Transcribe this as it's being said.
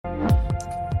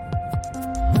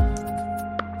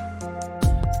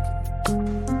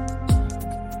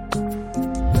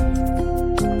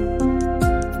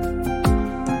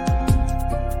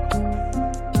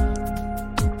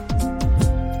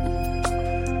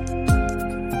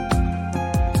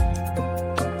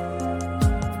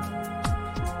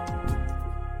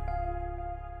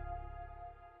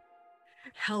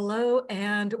Hello,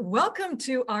 and welcome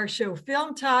to our show,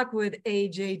 Film Talk with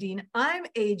AJ Dean. I'm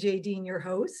AJ Dean, your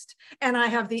host, and I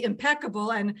have the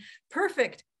impeccable and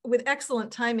perfect, with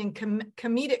excellent timing,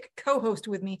 comedic co-host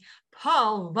with me,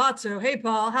 Paul Vazzo. Hey,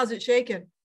 Paul, how's it shaking?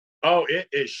 Oh, it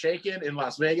is shaking in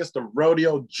Las Vegas. The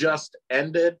rodeo just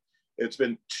ended. It's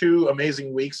been 2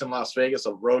 amazing weeks in Las Vegas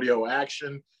of rodeo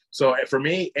action. So for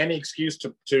me, any excuse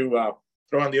to throw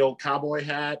on the old cowboy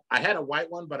hat. I had a white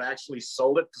one, but I actually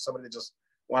sold it to somebody that just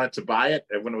wanted to buy it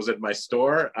when it was at my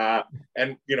store,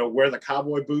 and wear the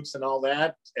cowboy boots and all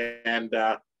that. And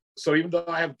so even though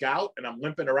I have gout and I'm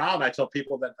limping around, I tell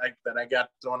people that I got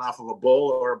thrown off of a bull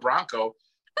or a bronco,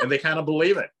 and they kind of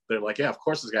believe it. They're like, "Yeah, of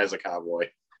course this guy's a cowboy."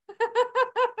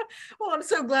 Well, I'm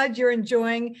so glad you're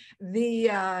enjoying the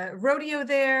rodeo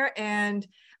there, and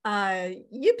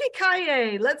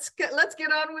yippee-ki-yay. Let's get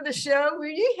on with the show.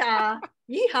 Yeehaw,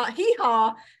 yeehaw,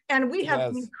 hee-haw. And we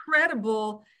have an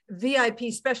incredible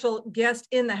VIP special guest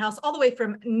in the house, all the way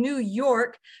from New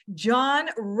York, John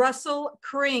Russell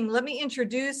Cring. Let me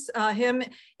introduce him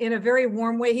in a very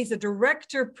warm way. He's a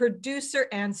director, producer,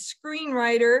 and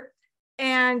screenwriter.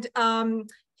 And I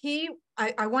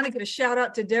want to give a shout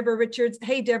out to Deborah Richards.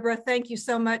 Hey, Deborah, thank you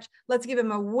so much. Let's give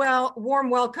him a warm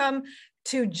welcome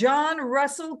to John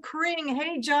Russell Cring.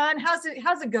 Hey, John, how's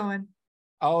it going?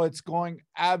 Oh, it's going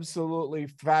absolutely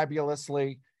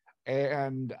fabulously.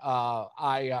 And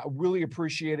I really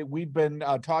appreciate it. We've been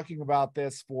talking about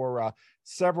this for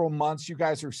several months. You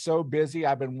guys are so busy.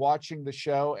 I've been watching the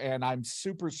show, and I'm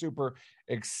super, super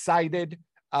excited.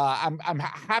 I'm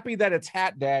happy that it's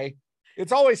hat day.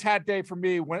 It's always hat day for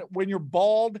me. When you're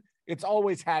bald, it's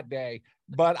always hat day.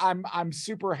 But I'm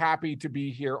super happy to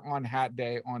be here on Hat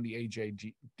Day on the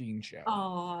AJ Dean Show.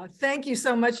 Oh, thank you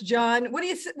so much, John. What do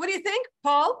you think,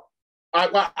 Paul?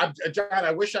 John,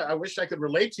 I wish I could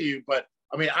relate to you, but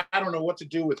I mean, I don't know what to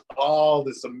do with all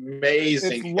this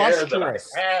amazing hair that I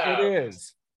have. It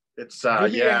is. It's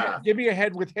give me a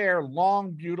head with hair,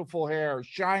 long, beautiful hair,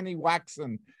 shiny,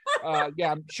 waxen.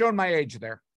 Yeah, I'm showing my age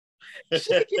there.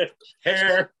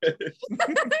 Hair.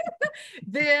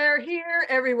 They're here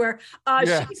everywhere.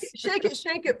 Yes. Shake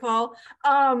it, Paul.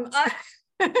 I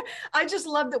just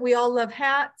love that we all love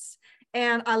hats,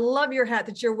 and I love your hat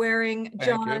that you're wearing,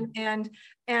 John. And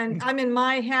I'm in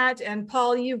my hat, and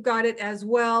Paul, you've got it as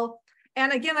well.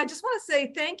 And again, I just want to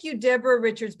say thank you, Deborah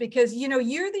Richards, because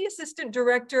you're the assistant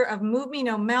director of Move Me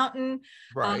No Mountain,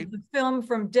 right? The film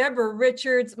from Deborah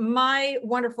Richards, my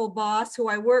wonderful boss, who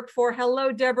I work for.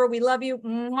 Hello, Deborah. We love you.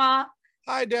 Mwah.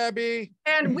 Hi, Debbie.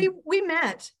 And we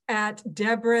met at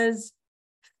Deborah's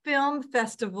film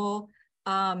festival,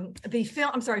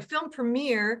 film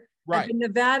premiere. Right. In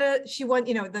Nevada. She won,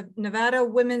 the Nevada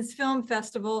Women's Film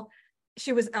Festival.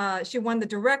 She won the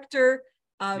director.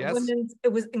 Yes. Women's,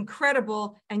 it was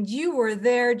incredible, and you were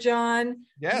there, John.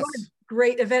 Yes. What a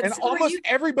great event. And almost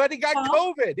everybody got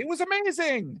COVID. It was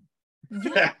amazing.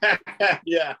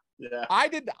 Yeah. I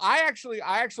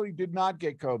actually did not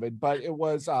get COVID, but it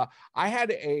was I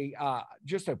had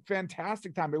just a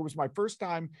fantastic time. It was my first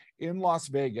time in Las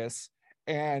Vegas,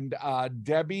 and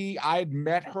Debbie, I had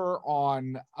met her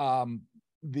on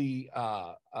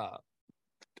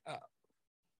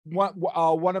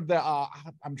one of the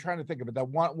I'm trying to think of it,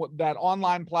 that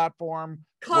online platform,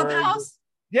 Clubhouse.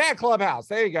 Clubhouse.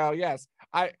 There you go. Yes,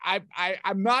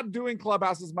 I'm not doing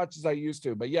Clubhouse as much as I used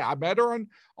to, but yeah, I met her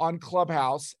on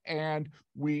Clubhouse, and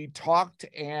we talked.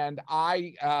 And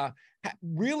I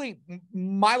really,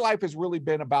 my life has really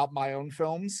been about my own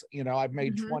films. I've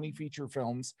made 20 feature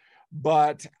films,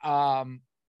 but the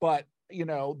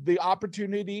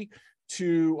opportunity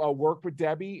to work with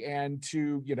Debbie and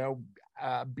to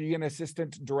be an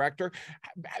assistant director,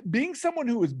 being someone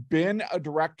who has been a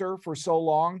director for so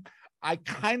long, I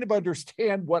kind of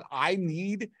understand what I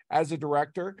need as a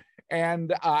director.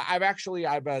 And I've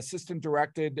assistant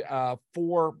directed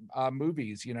 4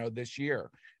 movies, this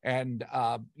year. And,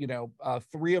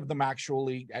 3 of them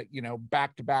actually,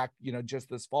 back to back, just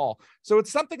this fall. So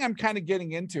it's something I'm kind of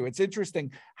getting into. It's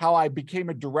interesting how I became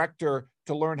a director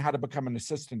to learn how to become an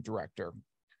assistant director.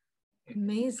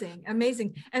 Amazing.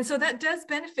 And so that does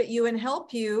benefit you and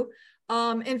help you.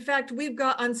 In fact, we've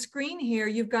got on screen here,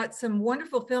 you've got some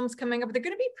wonderful films coming up. They're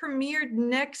going to be premiered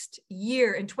next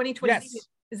year in 2020. Yes.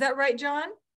 Is that right, John?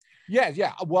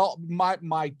 Yeah. Well,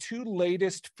 my 2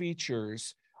 latest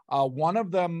features, one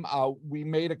of them we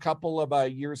made a couple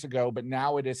of years ago, but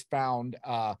now it has found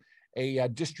a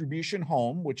distribution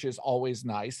home, which is always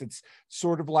nice. It's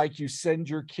sort of like you send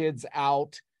your kids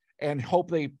out and hope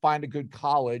they find a good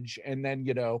college, and then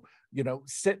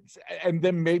and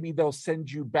then maybe they'll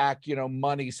send you back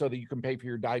money so that you can pay for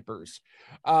your diapers.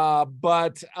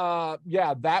 But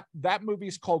yeah, that movie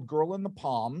is called Girl in the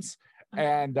Palms.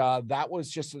 And that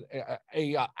was just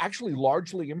a actually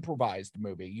largely improvised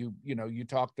movie. You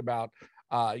talked about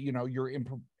your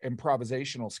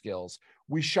improvisational skills.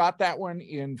 We shot that one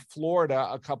in Florida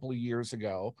a couple of years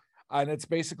ago, and it's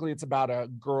about a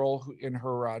girl who in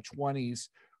her 20s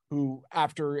who,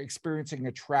 after experiencing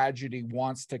a tragedy,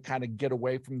 wants to kind of get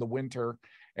away from the winter.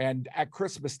 And at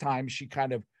Christmas time, she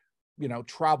kind of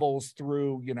travels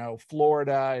through,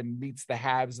 Florida, and meets the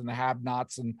haves and the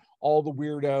have-nots and all the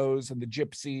weirdos and the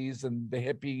gypsies and the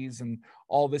hippies and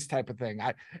all this type of thing.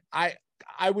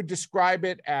 I would describe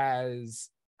it as,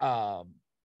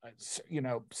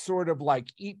 sort of like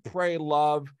Eat, Pray,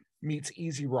 Love meets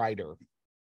Easy Rider.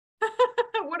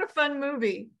 What a fun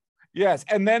movie. Yes.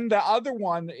 And then the other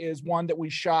one is one that we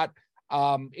shot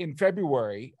in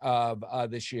February of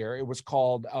this year. It was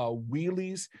called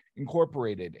Wheelies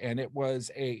Incorporated, and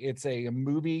it's a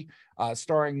movie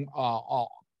starring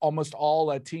almost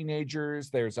all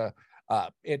teenagers.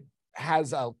 It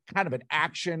has a kind of an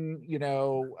action,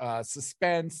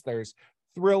 suspense. There's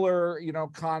thriller,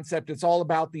 concept. It's all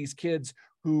about these kids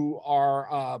who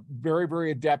are very,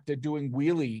 very adept at doing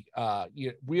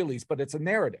wheelies, but it's a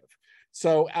narrative.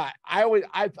 So I would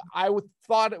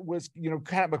thought it was,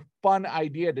 kind of a fun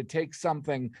idea to take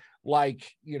something like,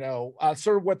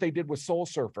 sort of what they did with Soul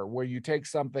Surfer, where you take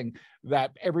something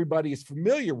that everybody is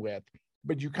familiar with,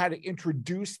 but you kind of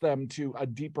introduce them to a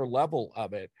deeper level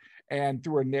of it, and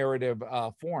through a narrative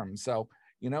form. So,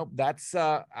 that's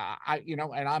and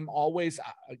I'm always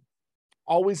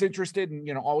interested,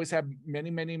 and always have many,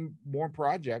 many more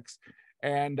projects,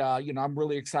 and I'm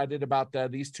really excited about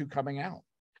these two coming out.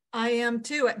 I am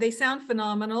too. They sound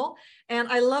phenomenal, and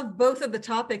I love both of the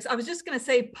topics. I was just going to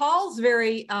say, Paul's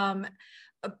very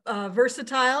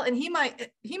versatile, and he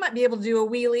might be able to do a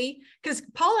wheelie, because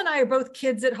Paul and I are both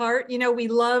kids at heart. We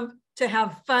love to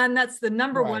have fun. That's the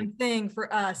number one thing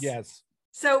for us. Yes.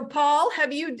 So, Paul,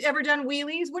 have you ever done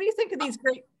wheelies? What do you think of these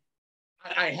great?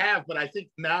 I have, but I think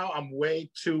now I'm way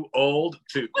too old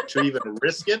to even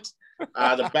risk it.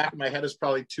 The back of my head is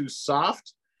probably too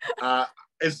soft.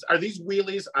 Are these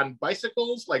wheelies on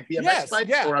bicycles, like BMX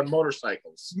bikes, or on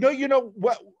motorcycles? No,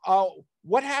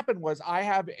 what happened was, I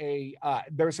have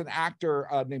there's an actor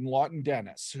named Lawton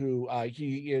Dennis, who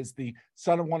he is the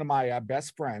son of one of my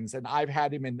best friends, and I've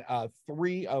had him in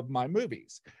 3 of my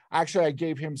movies. Actually, I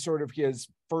gave him sort of his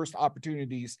first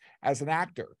opportunities as an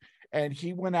actor, and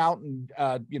he went out and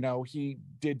he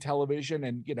did television,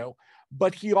 and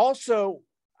but he also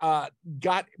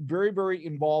got very, very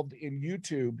involved in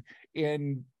YouTube,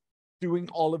 in doing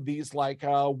all of these like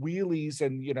wheelies,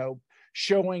 and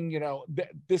showing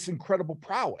this incredible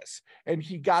prowess. And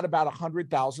he got about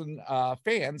 100,000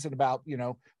 fans and about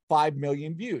 5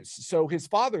 million views. So his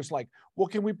father's like, well,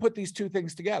 can we put these two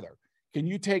things together? Can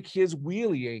you take his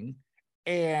wheeling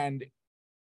and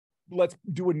let's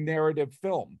do a narrative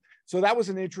film? So that was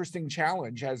an interesting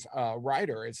challenge as a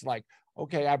writer. It's like,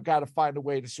 okay, I've got to find a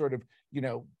way to sort of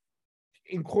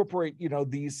incorporate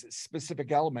these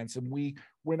specific elements. And we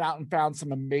went out and found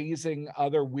some amazing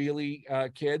other wheelie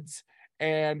kids,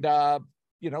 and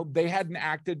they hadn't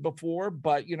acted before,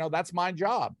 but that's my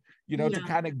job, to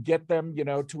kind of get them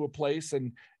to a place,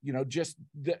 and just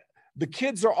the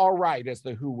kids are all right, as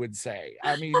the Who would say.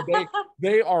 I mean,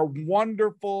 they are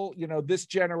wonderful. This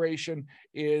generation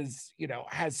is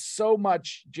has so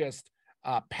much just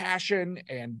passion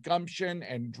and gumption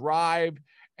and drive.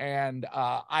 And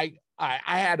I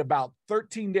had about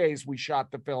 13 days we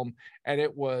shot the film, and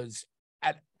it was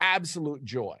an absolute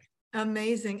joy.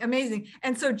 Amazing, amazing.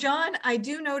 And so, John, I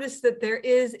do notice that there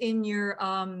is in your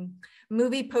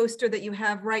movie poster that you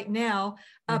have right now,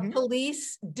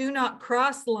 police do not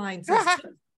cross lines. So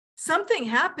something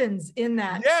happens in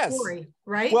that story,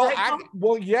 right?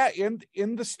 Well, yeah.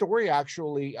 In the story,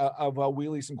 actually, of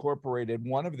Wheelies Incorporated,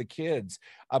 one of the kids,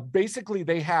 basically,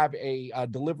 they have a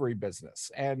delivery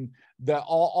business, and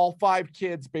all 5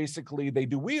 kids, basically, they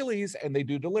do wheelies and they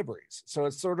do deliveries. So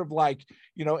it's sort of like,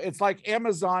 it's like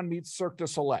Amazon meets Cirque du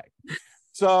Soleil.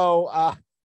 So,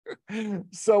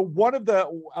 so one of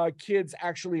the kids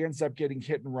actually ends up getting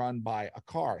hit and run by a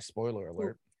car. Spoiler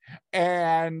alert.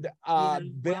 And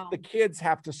then the kids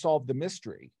have to solve the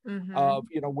mystery of,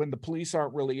 when the police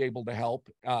aren't really able to help,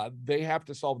 they have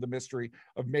to solve the mystery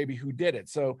of maybe who did it.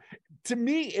 So to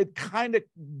me, it kind of,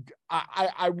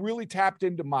 I really tapped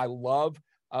into my love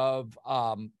of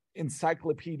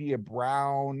Encyclopedia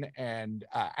Brown and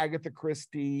Agatha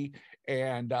Christie,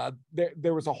 and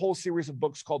there was a whole series of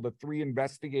books called The Three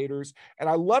Investigators. And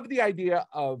I love the idea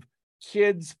of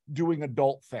kids doing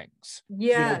adult things.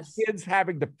 Yes. Kids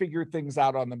having to figure things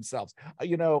out on themselves.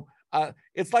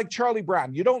 It's like Charlie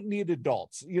Brown. You don't need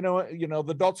adults. The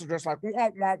adults are just like wah,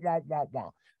 wah, wah, wah, wah.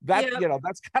 That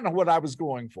that's kind of what I was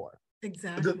going for.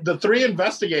 Exactly. The three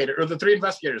investigators, the three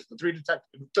investigators,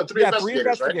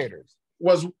 right?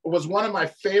 Was one of my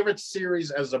favorite series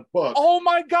as a book. Oh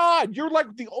my God, you're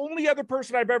like the only other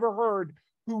person I've ever heard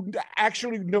who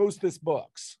actually knows this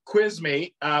books. Quiz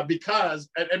me, because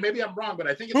and maybe I'm wrong, but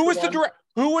I think it's who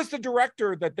was the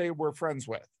director that they were friends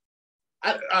with?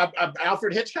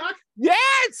 Alfred Hitchcock.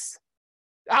 Yes,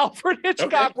 Alfred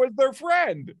Hitchcock was their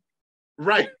friend.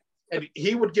 Right. And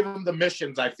he would give them the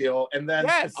missions, I feel. And then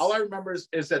all I remember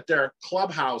is that their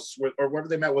clubhouse or wherever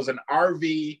they met was an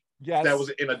RV that was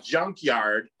in a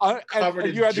junkyard covered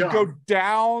in you had junk. to go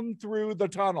down through the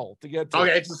tunnel to get to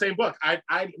it. It's the same book.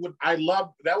 I love,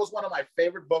 that was one of my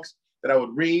favorite books that I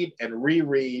would read and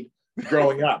reread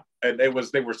growing up. And they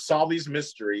were solve these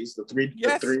mysteries, the three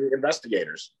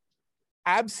investigators.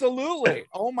 Absolutely.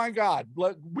 Oh my God.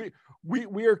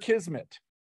 We are kismet.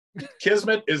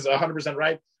 Kismet is 100%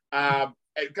 right.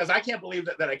 Because I can't believe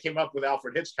that I came up with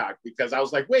Alfred Hitchcock, because I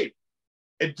was like, wait,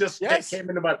 it just came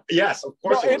into my, yes, of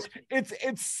course.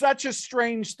 It's such a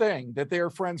strange thing that they are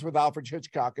friends with Alfred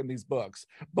Hitchcock in these books,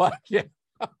 but yeah.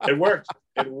 It worked.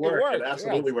 It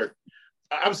absolutely worked.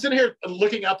 I'm sitting here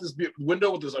looking out this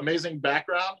window with this amazing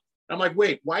background. I'm like,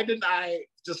 wait, why didn't I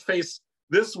just face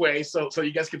this way so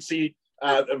you guys could see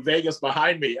Vegas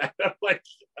behind me?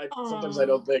 Sometimes I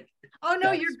don't think. Oh,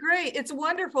 no, you're great. It's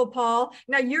wonderful, Paul.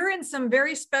 Now you're in some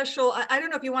very special, I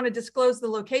don't know if you want to disclose the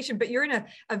location, but you're in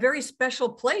a very special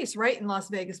place, right? In Las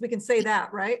Vegas. We can say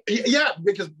that, right? Yeah,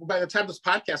 because by the time this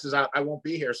podcast is out, I won't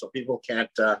be here, so people can't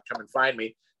come and find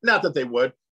me. Not that they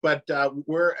would, but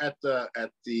we're at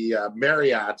the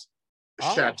Marriott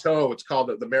Chateau. It's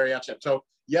called the Marriott Chateau.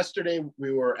 Yesterday,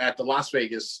 we were at the Las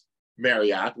Vegas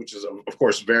Marriott, which is, of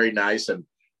course, very nice. And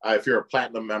if you're a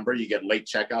platinum member, you get late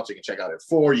checkouts. You can check out at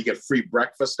 4. You get free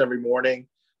breakfast every morning,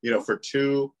 for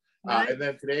 2. Nice. And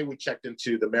then today we checked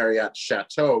into the Marriott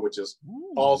Chateau, which is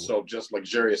also just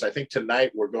luxurious. I think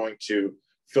tonight we're going to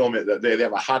film it. They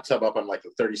have a hot tub up on like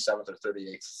the 37th or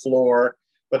 38th floor,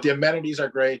 but the amenities are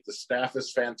great. The staff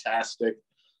is fantastic.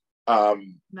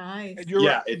 Nice.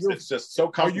 It's just so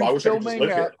comfortable. I wish I could just live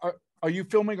here. Are you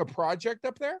filming a project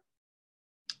up there?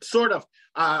 Sort of.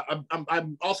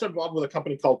 I'm also involved with a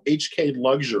company called HK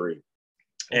Luxury,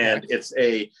 and it's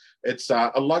a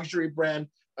luxury brand,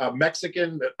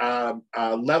 Mexican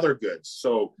leather goods.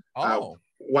 So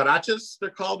huaraches, they're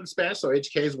called in Spanish. So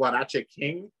HK is Huarache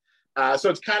King. So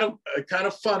it's kind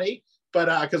of funny,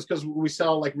 but because we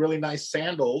sell like really nice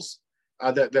sandals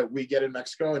that we get in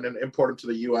Mexico and then import them to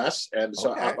the U.S. And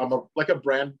so I'm a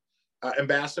brand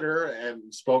ambassador and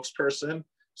spokesperson.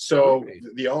 So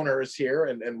the owner is here,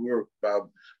 and we were,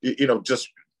 just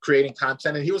creating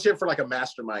content. And he was here for like a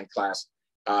mastermind class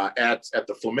at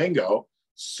the Flamingo.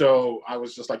 So I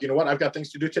was just like, you know what, I've got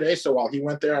things to do today. So while he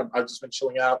went there, I've just been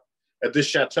chilling out at this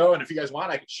chateau. And if you guys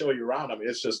want, I can show you around. I mean,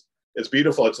 it's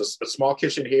beautiful. It's a small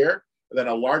kitchen here, and then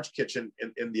a large kitchen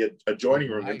in the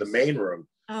adjoining room, in the main room.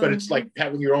 But it's like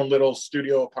having your own little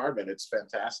studio apartment. It's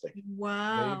fantastic.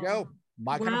 Wow. There you go.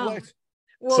 My kind of place.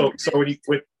 Well, so when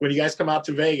you guys come out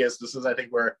to Vegas, this is, I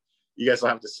think, where you guys will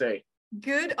have to say.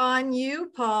 Good on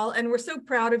you, Paul. And we're so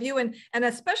proud of you. And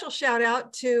a special shout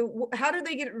out to, how do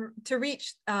they get to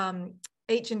reach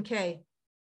H&K?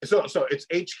 So it's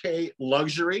HK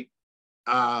Luxury.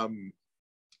 My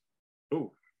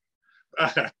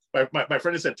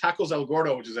friend has said Tacos El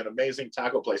Gordo, which is an amazing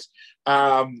taco place. So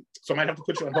I might have to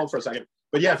put you on hold for a second.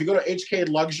 But yeah, if you go to HK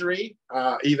Luxury,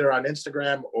 either on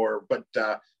Instagram but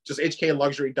just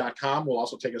hkluxury.com will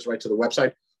also take us right to the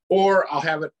website. Or I'll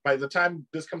have it, by the time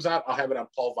this comes out, I'll have it on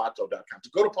paulvato.com.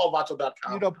 So go to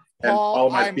paulvato.com, and all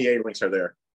of my BA links are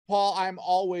there. Paul, I'm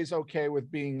always okay with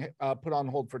being put on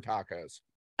hold for tacos.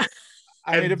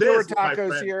 I mean, if there were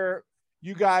tacos here,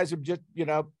 you guys would just,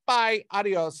 bye,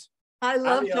 adios. I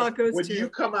love tacos when too. You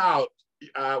come out,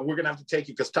 we're going to have to take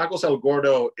you, because Tacos El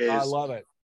Gordo I love it.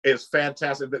 Is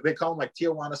fantastic. They call them like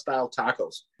Tijuana style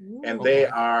tacos. And they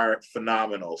are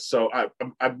phenomenal. So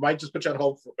I might just put you on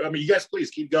hold. You guys please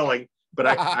keep going, but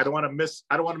I don't want to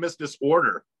miss this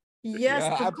order.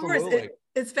 Yes, of course.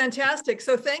 It's fantastic.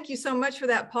 So thank you so much for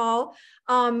that, Paul.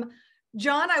 John,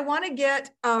 I want to get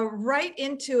right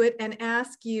into it and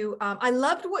ask you, I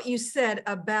loved what you said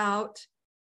about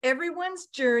everyone's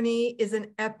journey is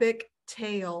an epic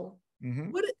tale.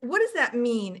 Mm-hmm. What does that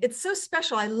mean? It's so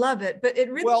special. I love it, but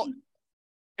it really. Well,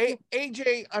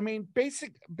 AJ, I mean,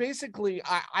 basically,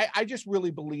 I just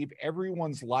really believe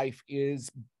everyone's life is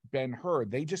Ben-Hur.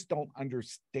 They just don't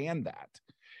understand that.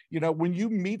 You know, when you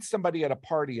meet somebody at a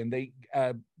party and they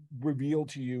reveal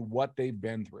to you what they've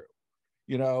been through,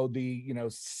 you know, the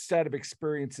set of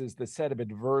experiences, the set of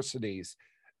adversities,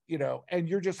 you know, and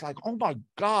you're just like, oh my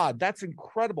God, that's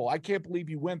incredible. I can't believe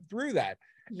you went through that.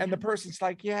 Yeah. And the person's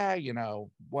like, yeah, you know,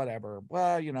 whatever.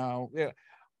 Well, you know, yeah.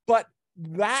 But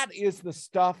that is the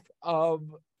stuff of,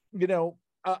 you know,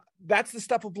 that's the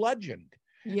stuff of legend.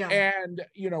 Yeah. And,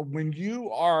 you know, when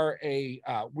you're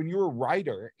a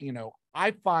writer, you know,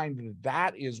 I find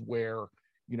that is where,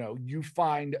 you know, you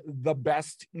find the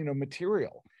best, you know,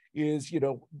 material is, you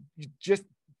know, just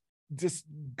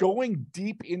going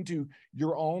deep into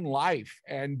your own life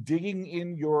and digging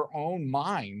in your own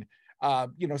mind.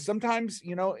 You know, sometimes,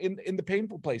 you know, in the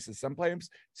painful places,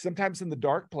 sometimes in the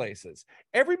dark places.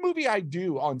 Every movie I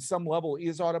do on some level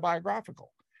is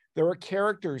autobiographical. There are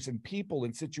characters and people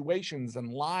and situations and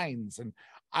lines, and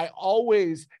I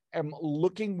always am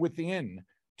looking within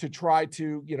to try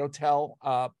to, you know, tell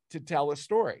a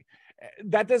story.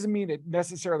 That doesn't mean it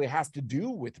necessarily has to do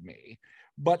with me,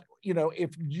 but, you know,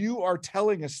 if you are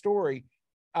telling a story,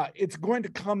 it's going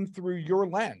to come through your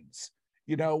lens,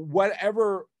 you know,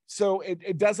 whatever. So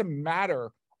it doesn't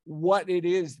matter what it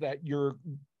is that your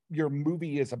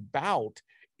movie is about.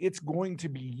 It's going to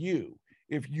be you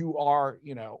if you are,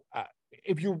 you know,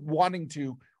 if you're wanting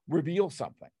to reveal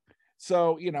something.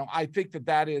 So, you know, I think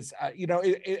that is, you know,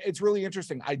 it's really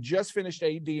interesting. I just finished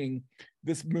ADing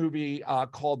this movie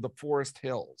called The Forest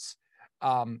Hills.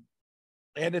 And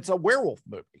it's a werewolf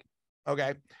movie.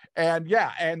 Okay. And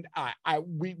yeah, and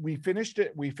we finished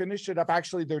it. We finished it up.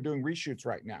 Actually, they're doing reshoots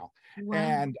right now. Wow.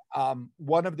 And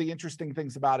one of the interesting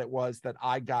things about it was that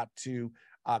I got to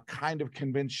kind of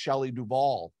convince Shelley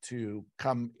Duvall to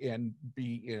come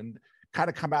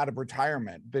come out of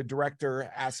retirement. The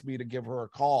director asked me to give her a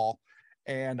call,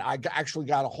 and I actually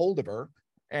got a hold of her.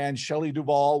 And Shelley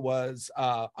Duvall was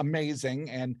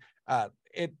amazing, and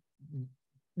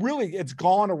it's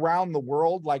gone around the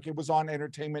world. Like, it was on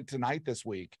Entertainment Tonight this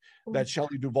week that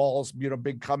Shelley Duvall's, you know,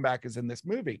 big comeback is in this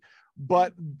movie.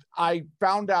 But I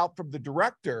found out from the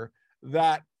director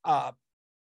that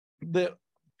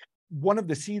one of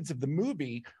the seeds of the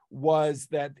movie was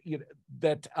that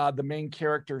the main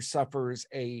character suffers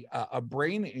a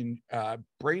brain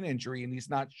injury, and he's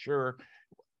not sure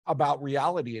about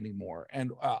reality anymore,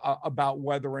 and about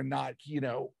whether or not, you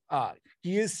know,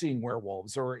 he is seeing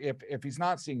werewolves, or if he's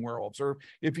not seeing werewolves, or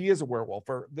if he is a werewolf,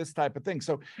 or this type of thing.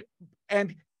 So,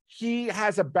 and he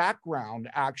has a background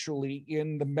actually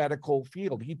in the medical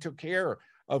field. He took care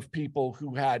of people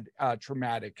who had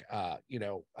traumatic,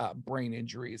 brain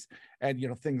injuries and, you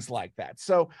know, things like that.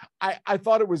 So I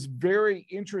thought it was very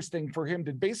interesting for him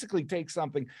to basically take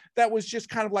something that was just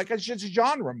kind of like just a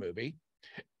genre movie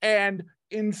and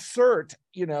insert,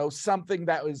 you know, something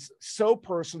that was so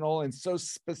personal and so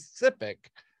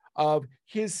specific of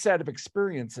his set of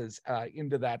experiences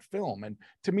into that film. And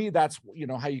to me, that's, you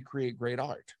know, how you create great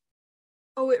art.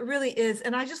 Oh, it really is.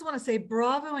 And I just want to say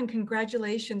bravo and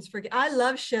congratulations I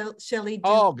love Shelley.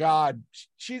 Oh God,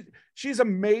 she's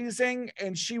amazing.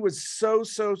 And she was so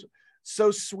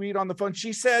sweet on the phone.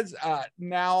 She says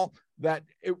now that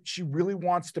she really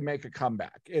wants to make a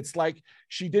comeback. It's like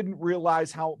she didn't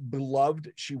realize how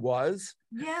beloved she was.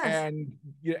 Yes.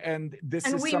 And this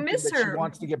is something that she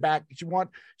wants to get back.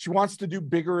 She wants to do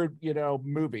bigger, you know,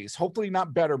 movies. Hopefully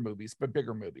not better movies, but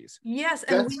bigger movies. Yes.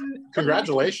 And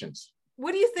congratulations.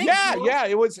 What do you think? Yeah,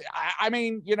 it was. I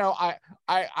mean, you know,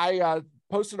 I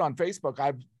posted on Facebook.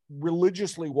 I've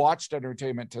religiously watched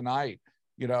Entertainment Tonight,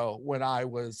 you know, when I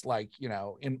was like, you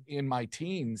know, in my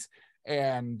teens.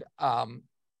 And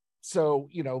so,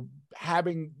 you know,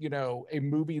 having, you know, a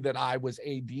movie that I was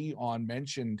AD on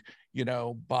mentioned, you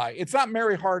know, by, it's not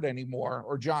Mary Hart anymore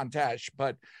or John Tesh,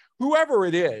 but whoever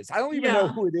it is. I don't even know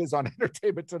who it is on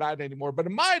Entertainment Tonight anymore, but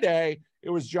in my day, it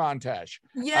was John Tesh.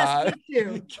 Yes,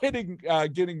 me too.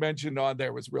 Getting mentioned on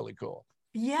there was really cool.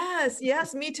 Yes,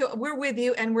 me too. We're with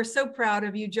you, and we're so proud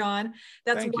of you, John.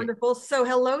 That's wonderful. You. So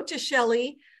hello to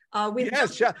Shelley.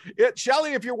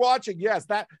 Shelley, if you're watching, yes,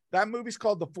 that movie's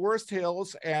called The Forest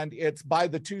Hills, and it's by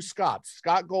the two Scotts,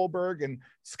 Scott Goldberg and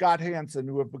Scott Hansen,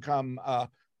 who have become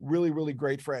really, really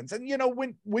great friends. And, you know,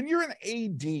 when you're an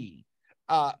AD,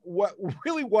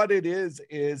 what it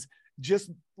is just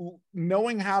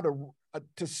knowing how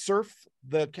to surf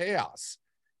the chaos,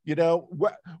 You know,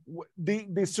 the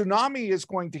tsunami is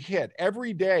going to hit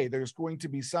every day. There's going to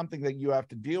be something that you have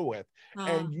to deal with.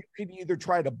 And you can either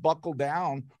try to buckle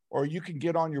down or you can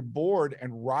get on your board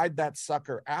and ride that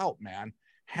sucker out, man.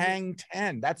 Hang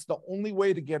 10. That's the only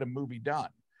way to get a movie done.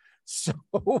 So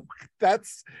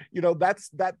that's, you know,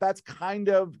 that's kind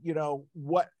of, you know,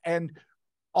 what, and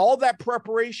all that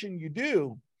preparation you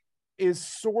do is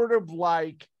sort of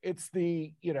like, it's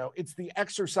the, you know, it's the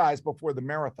exercise before the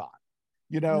marathon.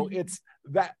 You know, it's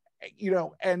that, you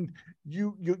know, and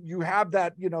you have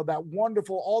that, you know, that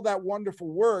wonderful, all that wonderful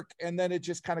work, and then it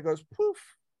just kind of goes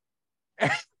poof.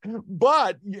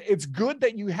 But it's good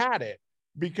that you had it,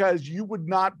 because you would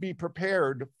not be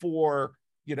prepared for,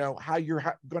 you know, how you're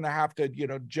going to have to, you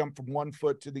know, jump from one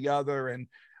foot to the other. And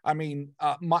I mean,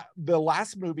 the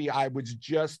last movie I was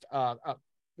just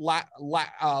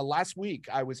last week,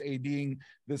 I was ADing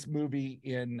this movie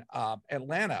in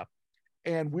Atlanta.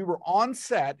 And we were on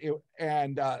set,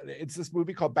 it's this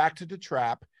movie called Back to the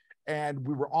Trap. And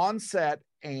we were on set,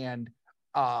 and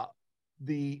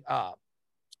the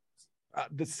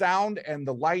sound and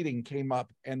the lighting came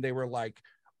up, and they were like,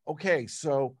 okay,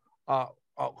 so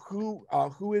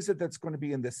who is it that's going to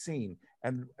be in this scene?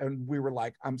 And we were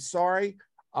like, I'm sorry,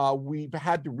 we've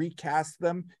had to recast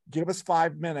them. Give us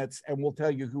 5 minutes and we'll tell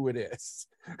you who it is.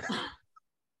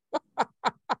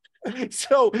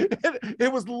 So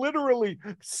it was literally,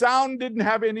 sound didn't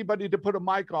have anybody to put a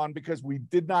mic on because we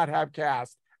did not have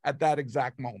cast at that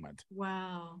exact moment.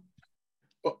 Wow.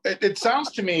 Well, it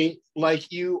sounds to me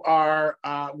like you are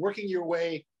working your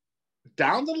way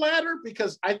down the ladder,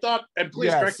 because I thought, and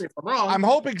please correct me if I'm wrong, I'm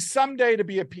hoping someday to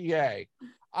be a PA.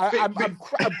 I'm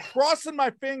crossing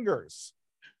my fingers.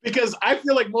 Because I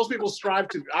feel like most people strive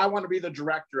to, I want to be the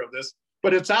director of this.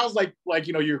 But it sounds like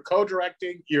you know, you're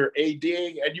co-directing, you're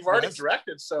ADing, and you've already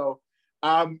directed. So,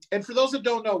 and for those that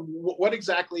don't know, what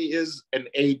exactly is an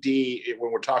AD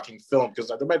when we're talking film? Because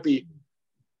there might be.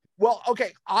 Well,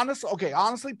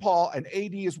 honestly, Paul, an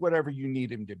AD is whatever you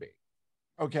need him to be.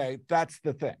 Okay, that's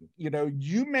the thing. You know,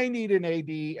 you may need an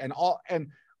AD, and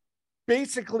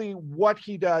basically what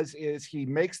he does is he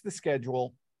makes the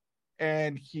schedule,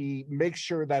 and he makes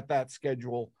sure that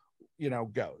schedule, you know,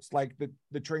 goes, like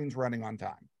the train's running on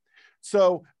time.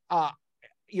 So,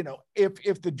 you know,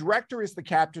 if the director is the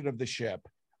captain of the ship,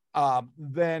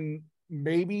 then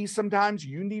maybe sometimes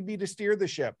you need me to steer the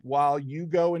ship while you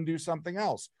go and do something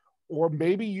else. Or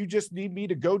maybe you just need me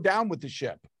to go down with the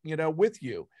ship, you know, with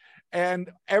you.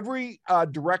 And every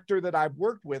director that I've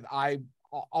worked with, I'm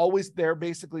always there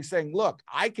basically saying, look,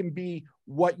 I can be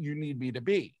what you need me to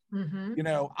be. Mm-hmm. You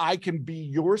know, I can be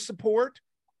your support.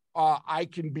 I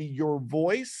can be your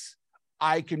voice,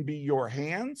 I can be your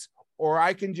hands, or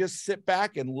I can just sit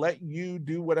back and let you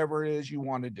do whatever it is you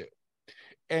want to do.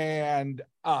 And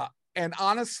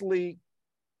honestly,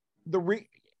 the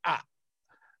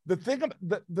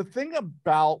thing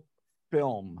about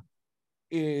film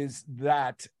is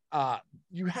that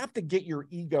you have to get your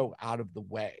ego out of the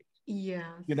way.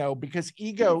 Yeah. You know, because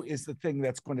ego is the thing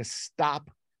that's going to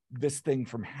stop this thing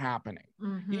from happening.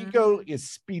 Mm-hmm. Ego is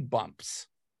speed bumps.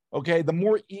 Okay, the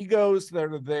more egos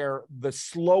that are there, the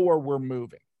slower we're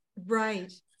moving. Right.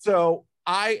 So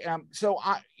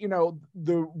you know,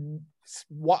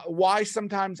 why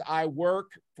sometimes I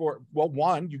work for, well,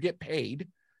 one, you get paid.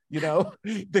 You know,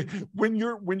 when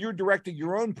you're directing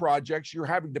your own projects, you're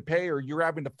having to pay, or you're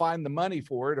having to find the money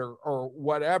for it, or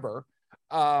whatever.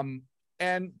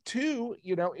 And two,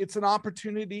 you know, it's an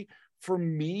opportunity for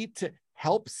me to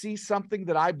help see something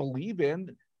that I believe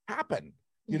in happen.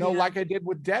 You know, like I did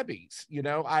with Debbie's. You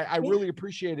know, I really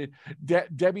appreciated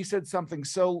Debbie said something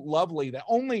so lovely that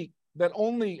only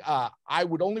I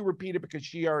would only repeat it because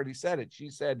she already said it. She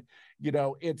said, you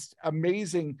know, it's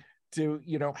amazing to,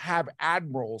 you know, have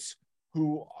admirals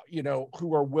who, you know,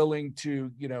 who are willing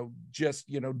to, you know, just,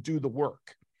 you know, do the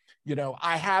work. You know,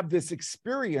 I have this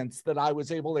experience that I was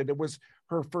able, and it was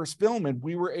her first film, and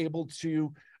we were able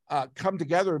to come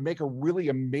together and make a really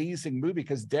amazing movie,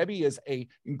 because Debbie is a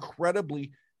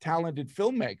incredibly talented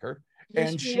filmmaker. Yes,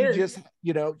 and she just,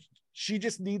 you know, she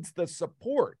just needs the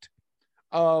support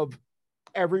of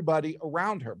everybody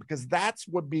around her, because that's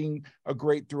what being a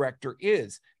great director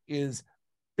is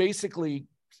basically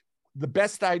the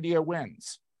best idea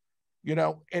wins. You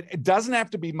know, it doesn't have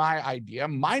to be my idea.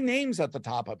 My name's at the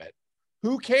top of it.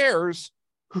 Who cares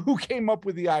who came up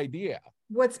with the idea?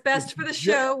 What's best for the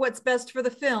show, what's best for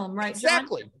the film, right,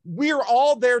 exactly. John? We're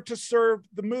all there to serve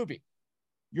the movie.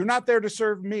 You're not there to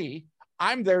serve me.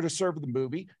 I'm there to serve the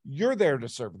movie. You're there to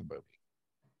serve the movie.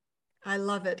 I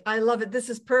love it. I love it. This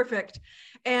is perfect.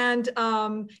 And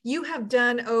you have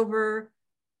done over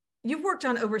you've worked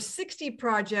on over 60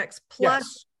 projects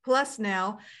plus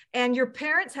now, and your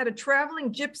parents had a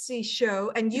traveling gypsy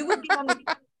show, and you would get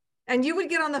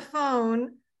on the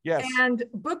phone and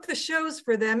book the shows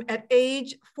for them at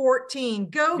age 14.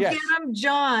 Go get them,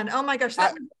 John. Oh my gosh,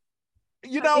 that was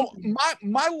you know,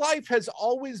 my life has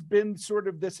always been sort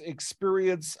of this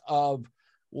experience of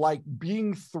like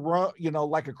being thrown, you know,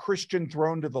 like a Christian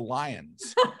thrown to the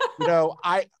lions. You know,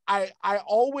 I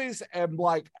always am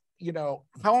like, you know,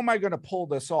 how am I going to pull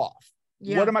this off?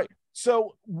 What am I?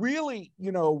 So really,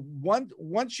 you know,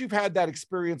 once you've had that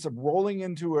experience of rolling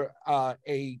into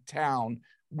a town,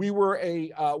 we were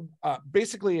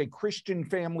basically a Christian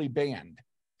family band.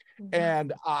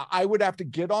 And I would have to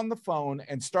get on the phone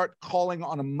and start calling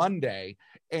on a Monday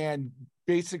and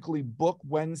basically book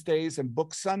Wednesdays and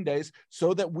book Sundays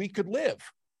so that we could live.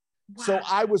 Wow. So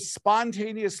I was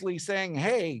spontaneously saying,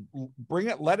 hey, bring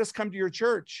it, let us come to your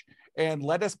church and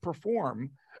let us perform.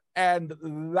 And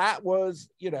that was,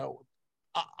 you know,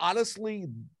 honestly,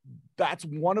 that's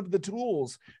one of the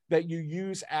tools that you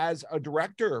use as a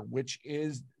director, which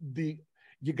is you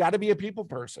got to be a people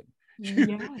person.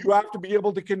 You have to be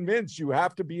able to convince, you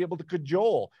have to be able to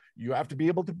cajole, you have to be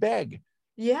able to beg.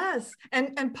 Yes.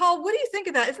 And Paul, what do you think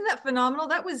of that? Isn't that phenomenal?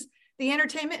 That was the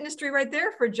entertainment industry right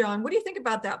there for John. What do you think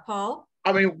about that, Paul?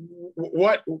 I mean,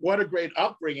 what a great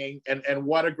upbringing and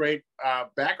what a great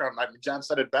background. I mean, John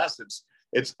said it best.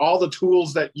 It's all the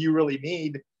tools that you really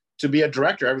need to be a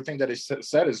director. Everything that he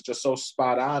said is just so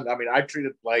spot on. I mean, I treat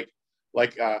it like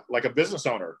a business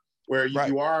owner, where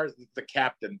you are the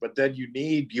captain, but then you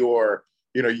need you're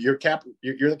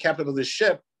the captain of this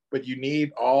ship, but you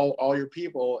need all your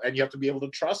people, and you have to be able to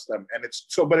trust them. And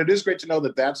but it is great to know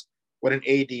that that's what an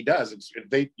AD does.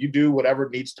 You do whatever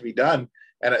needs to be done.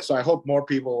 And so I hope more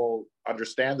people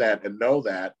understand that and know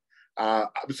that.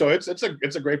 So it's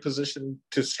a great position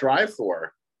to strive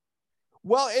for.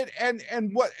 Well,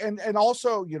 and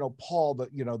also, you know, Paul,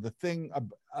 the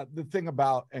thing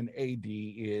about an AD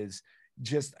is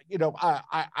just, you know,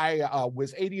 I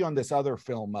was AD on this other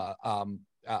film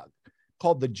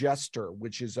called The Jester,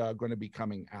 which is going to be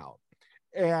coming out.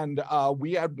 And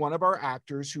we had one of our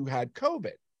actors who had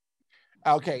COVID.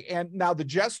 Okay, and now the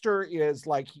Jester is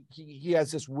like, he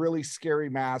has this really scary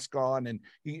mask on, and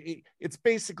it's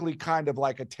basically kind of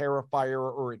like a Terrifier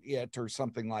or an It or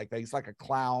something like that. He's like a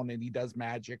clown, and he does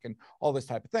magic and all this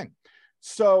type of thing.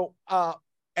 So,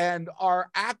 and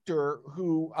our actor,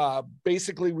 who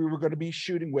basically we were going to be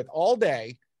shooting with all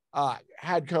day,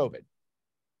 had COVID.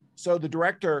 So the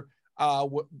director,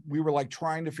 we were like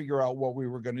trying to figure out what we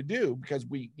were going to do, because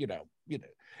we, you know,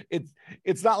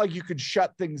 it's not like you could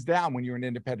shut things down when you're an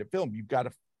independent film. You've got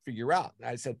to figure out.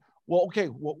 I said, well, okay,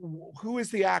 who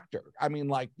is the actor? I mean,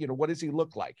 like, you know, what does he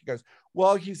look like? He goes,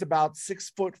 well, he's about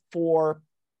 6'4".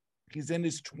 He's in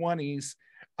his 20s,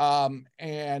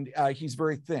 and he's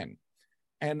very thin.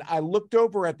 And I looked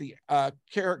over at the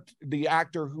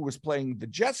actor who was playing the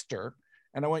Jester,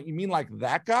 and I went, you mean like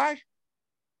that guy?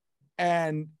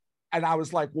 And I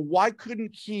was like, well, why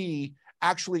couldn't he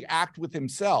actually act with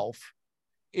himself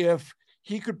if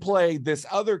he could play this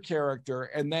other character,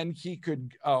 and then he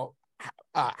could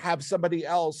have somebody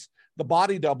else, the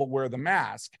body double, wear the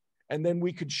mask, and then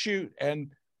we could shoot,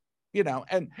 and, you know,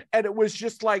 and it was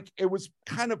just like, it was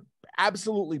kind of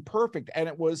absolutely perfect. And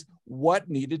it was what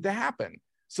needed to happen.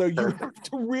 So you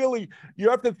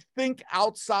have to think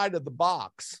outside of the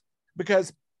box,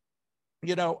 because,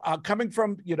 you know, coming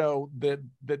from, you know,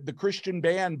 the Christian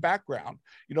band background,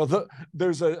 you know,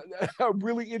 there's a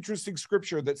really interesting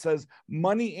scripture that says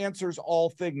money answers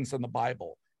all things in the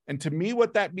Bible. And to me,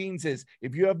 what that means is,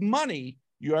 if you have money,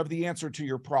 you have the answer to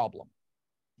your problem.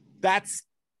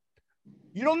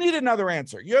 You don't need another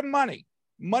answer. You have money.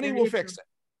 Money will fix it.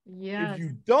 Yes. If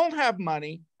you don't have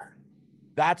money,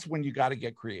 that's when you got to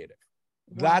get creative.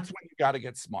 Wow. That's when you got to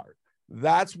get smart.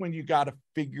 That's when you got to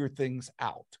figure things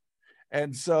out.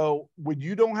 And so when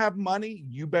you don't have money,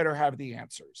 you better have the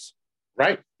answers.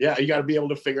 Right. Yeah. You got to be able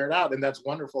to figure it out. And that's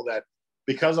wonderful that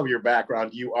because of your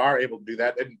background, you are able to do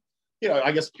that. And, you know,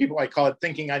 I guess people might call it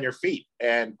thinking on your feet.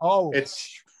 And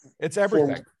it's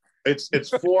everything. It's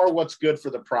for what's good for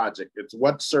the project. It's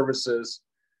what services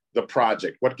the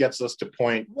project, what gets us to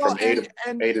point from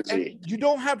A to Z. You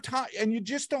don't have time, and you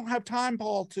just don't have time,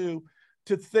 Paul, to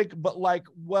think, but like,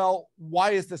 well,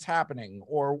 why is this happening?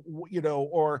 Or, you know,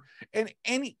 or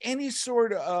any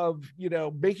sort of, you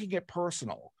know, making it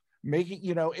personal,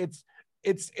 you know,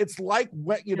 it's like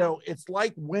when, you know, it's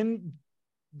like when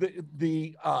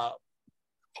the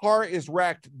car is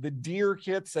wrecked, the deer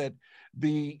hits it,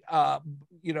 you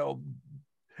know,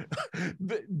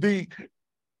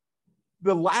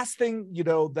 the last thing, you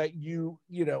know, that you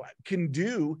know, can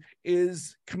do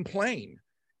is complain.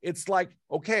 It's like,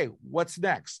 okay, what's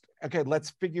next? Okay,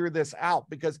 let's figure this out.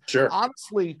 Because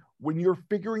honestly, when you're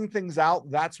figuring things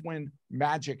out, that's when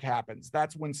magic happens.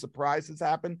 That's when surprises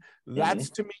happen.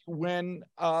 That's to me when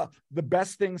the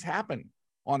best things happen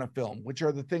on a film, which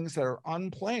are the things that are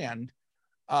unplanned.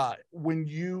 When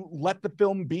you let the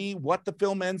film be what the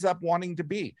film ends up wanting to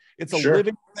be. It's a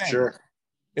living thing.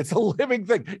 It's a living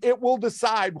thing. It will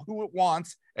decide who it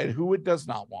wants and who it does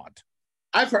not want.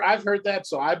 I've heard that,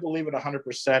 so I believe it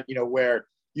 100%. You know, where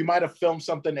you might have filmed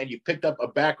something and you picked up a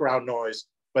background noise,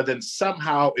 but then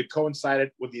somehow it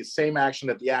coincided with the same action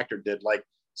that the actor did, like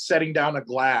setting down a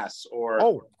glass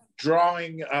or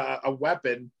drawing a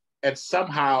weapon, and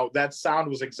somehow that sound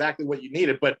was exactly what you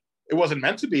needed, but it wasn't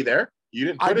meant to be there. You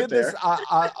didn't put it there.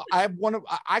 I have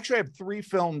 3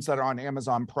 films that are on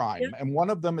Amazon Prime, and one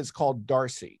of them is called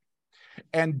Darcy.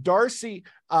 And Darcy,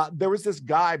 there was this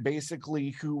guy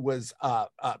basically who was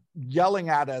yelling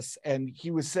at us, and he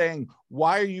was saying,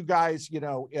 "Why are you guys,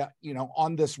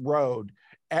 on this road?"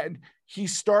 And he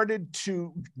started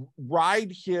to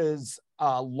ride his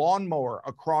lawnmower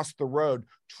across the road,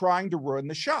 trying to ruin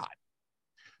the shot.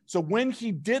 So when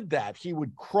he did that, he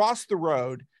would cross the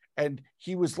road, and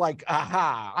he was like,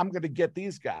 "Aha, I'm going to get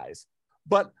these guys."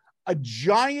 But a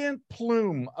giant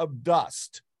plume of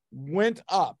dust went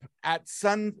up at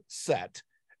sunset,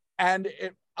 and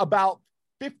about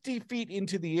 50 feet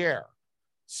into the air.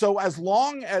 So as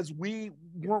long as we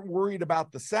weren't worried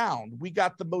about the sound, we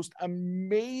got the most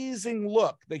amazing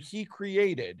look that he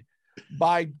created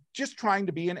by just trying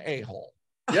to be an a-hole.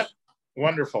 Yep.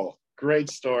 Wonderful. Great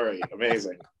story.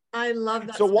 Amazing. I love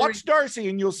that. So watch Darcy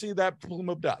and you'll see that plume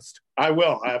of dust. I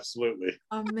will, absolutely.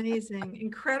 Amazing.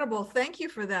 Incredible. Thank you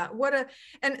for that.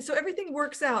 And so everything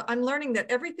works out. I'm learning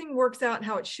that everything works out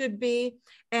how it should be,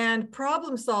 and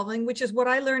problem solving, which is what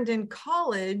I learned in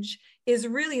college, is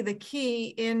really the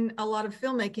key in a lot of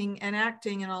filmmaking and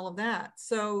acting and all of that.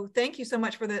 So thank you so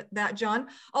much for that, John.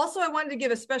 Also, I wanted to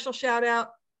give a special shout out.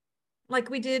 Like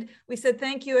we did, we said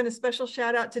thank you, and a special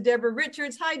shout out to Deborah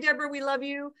Richards. Hi, Deborah, we love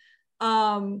you.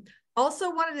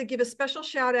 Also wanted to give a special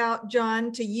shout out,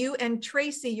 John, to you and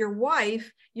Tracy, your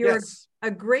wife. You're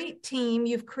a great team.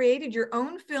 You've created your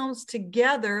own films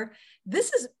together.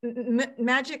 This is the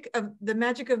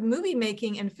magic of movie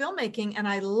making and filmmaking, and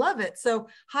I love it. So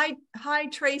hi,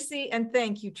 Tracy, and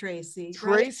thank you, Tracy.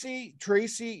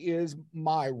 Tracy is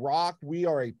my rock. We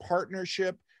are a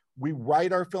partnership. We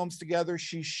write our films together.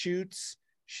 She shoots,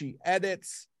 she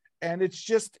edits. And it's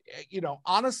just,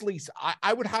 honestly,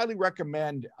 I would highly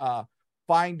recommend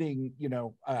finding,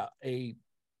 a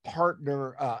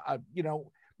partner,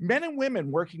 men and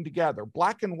women working together,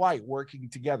 black and white working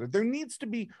together. There needs to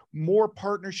be more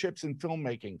partnerships in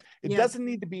filmmaking. It doesn't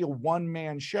need to be a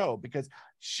one-man show, because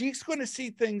she's going to see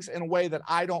things in a way that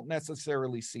I don't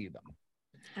necessarily see them.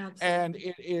 Absolutely. And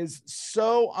it is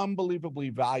so unbelievably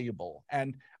valuable.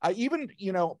 And I don't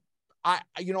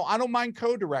mind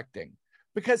co-directing,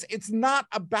 because it's not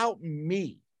about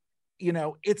me,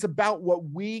 it's about what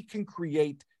we can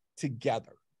create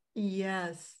together.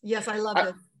 Yes, I love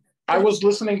it. I was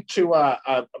listening to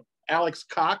Alex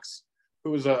Cox,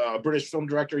 who was a British film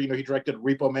director. He directed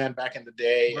Repo Man back in the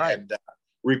day, and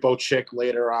Repo Chick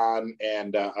later on,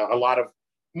 and a lot of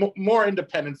more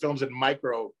independent films and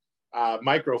micro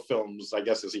films, I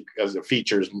guess, as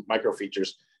features, micro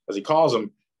features, as he calls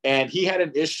them. And he had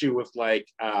an issue with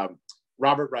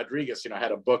Robert Rodriguez,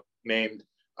 had a book named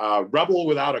Rebel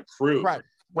Without a Crew. Right.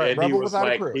 And Rebel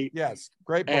Without a Crew. Yes.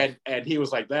 Great book. And he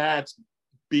was like, that's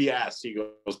BS. He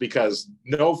goes, because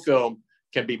no film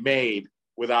can be made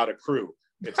without a crew.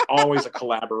 It's always a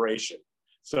collaboration.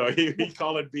 So he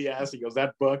called it BS. He goes,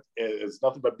 that book is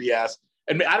nothing but BS.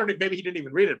 And maybe he didn't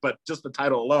even read it, but just the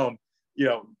title alone,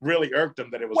 really irked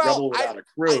him that it was Rebel Without a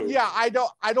Crew. I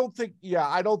don't think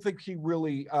he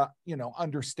really,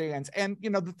 understands. And,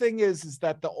 the thing is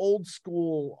that the old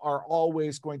school are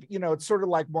always going to, it's sort of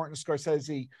like Martin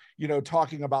Scorsese,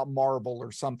 talking about Marvel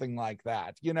or something like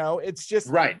that. It's just,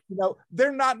 right.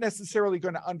 They're not necessarily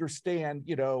going to understand,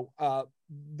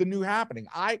 the new happening.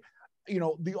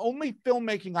 The only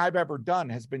filmmaking I've ever done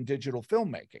has been digital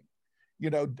filmmaking.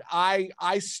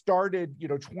 I started,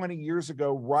 20 years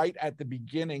ago, right at the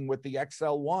beginning with the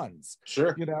XL1s.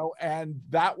 Sure. And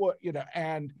that was,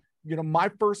 my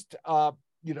first,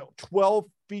 12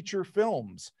 feature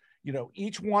films,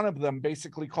 each one of them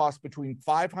basically cost between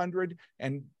 $500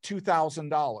 and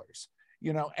 $2,000,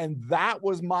 and that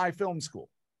was my film school.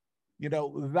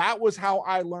 That was how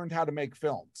I learned how to make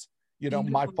films.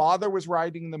 My father was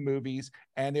writing the movies,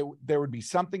 and there would be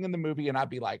something in the movie, and I'd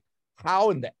be like, how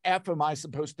in the F am I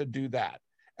supposed to do that?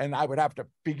 And I would have to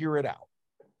figure it out.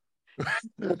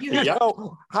 You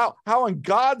know, how in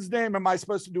God's name am I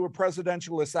supposed to do a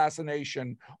presidential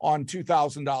assassination on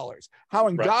 $2,000? How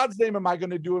in God's name am I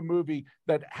going to do a movie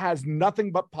that has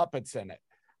nothing but puppets in it?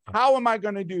 How am I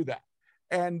going to do that?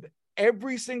 And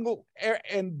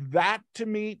and that to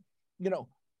me, you know,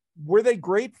 were they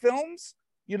great films?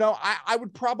 You know, I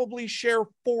would probably share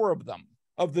 4 of them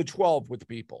of the 12 with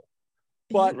people,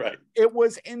 but it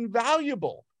was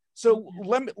invaluable. So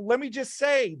let me just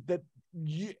say that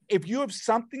if you have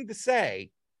something to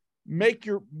say, make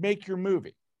your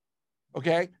movie.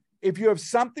 Okay. If you have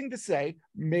something to say,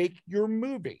 make your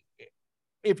movie.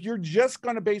 If you're just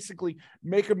going to basically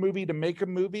make a movie to make a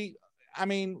movie, I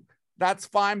mean, that's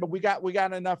fine, but we got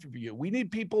enough of you. We need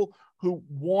people who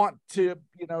want to,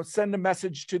 you know, send a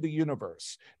message to the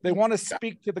universe. They want to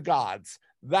speak to the gods.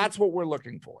 That's what we're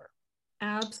looking for.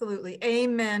 Absolutely.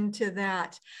 Amen to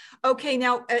that. Okay,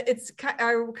 now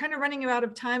we're kind of running out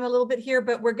of time a little bit here,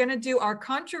 but we're going to do our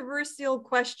controversial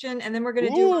question, and then we're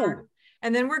going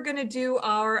to do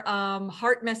our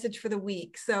heart message for the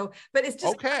week. So, but it's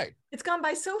just it's gone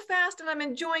by so fast, and I'm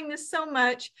enjoying this so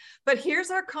much. But here's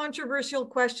our controversial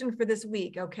question for this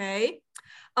week. Okay.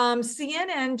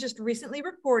 CNN just recently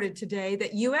reported today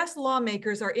that U.S.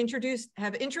 lawmakers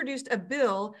have introduced a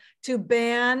bill to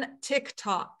ban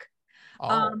TikTok.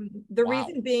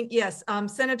 Reason being, yes,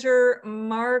 Senator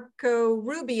Marco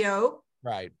Rubio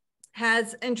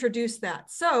has introduced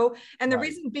that. So, and the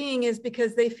reason being is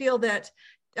because they feel that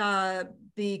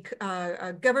the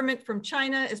government from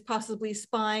China is possibly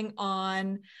spying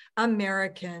on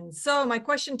Americans. So my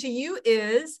question to you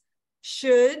is,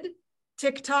 should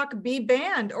TikTok be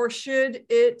banned, or should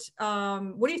it,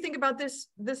 what do you think about this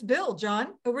bill, John?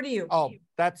 Over to you. Oh,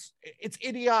 it's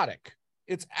idiotic.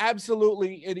 It's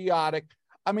absolutely idiotic.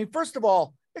 I mean, first of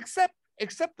all, accept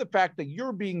the fact that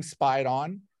you're being spied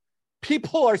on.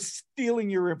 People are stealing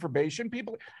your information.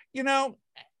 People, you know,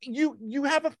 you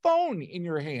have a phone in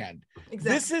your hand. Exactly.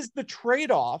 This is the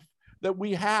trade-off that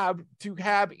we have to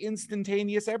have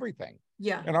instantaneous everything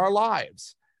in our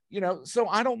lives. You know, so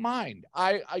I don't mind.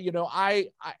 That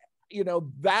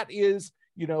is,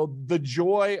 you know, the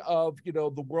joy of, you know,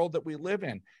 the world that we live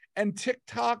in. And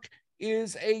TikTok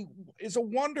is a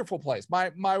wonderful place.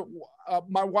 My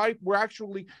wife, we're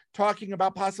actually talking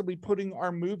about possibly putting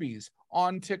our movies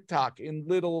on TikTok in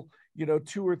little, you know,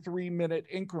 2 or 3 minute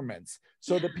increments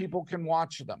so that people can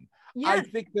watch them. Yes.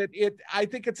 I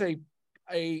think it's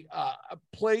a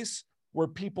place where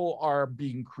people are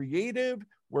being creative,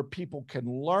 where people can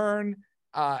learn.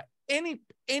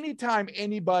 Anytime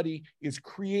anybody is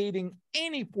creating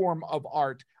any form of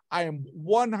art, I am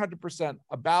 100%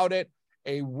 about it.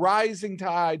 A rising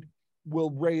tide will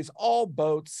raise all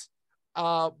boats.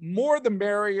 More the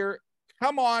merrier.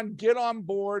 Come on, get on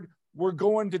board. We're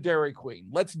going to Dairy Queen.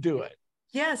 Let's do it.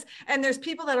 Yes. And there's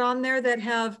people that are on there that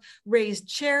have raised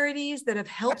charities, that have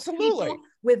helped people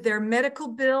with their medical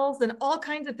bills and all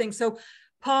kinds of things. So,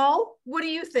 Paul, what do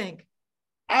you think?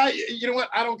 You know what?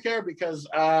 I don't care, because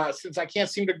since I can't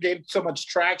seem to gain so much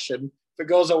traction, if it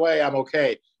goes away, I'm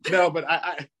okay. No, but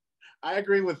I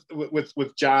agree with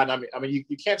John. I mean,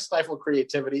 you can't stifle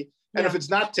creativity. And if it's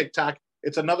not TikTok,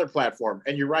 it's another platform.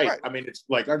 And you're right. I mean, it's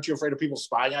like, aren't you afraid of people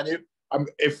spying on you?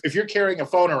 If you're carrying a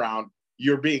phone around,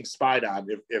 you're being spied on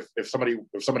if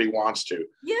somebody wants to.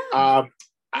 Yeah.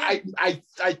 I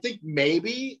think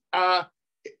maybe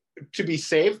to be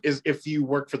safe is if you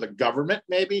work for the government,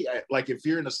 maybe like if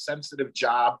you're in a sensitive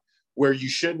job where you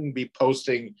shouldn't be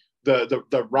posting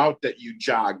the route that you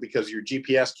jog because your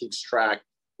GPS keeps track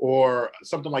or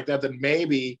something like that, then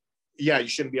maybe, you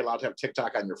shouldn't be allowed to have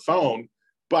TikTok on your phone.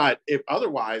 But if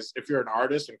you're an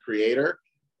artist and creator,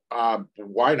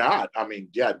 why not? I mean,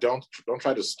 don't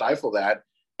try to stifle that.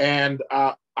 And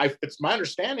it's my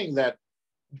understanding that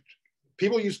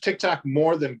people use TikTok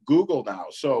more than Google now.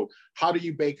 So how do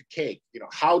you bake a cake? You know,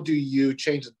 how do you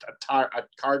change a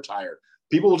car tire?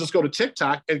 People will just go to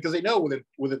TikTok, and because they know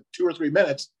within 2 or 3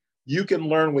 minutes, you can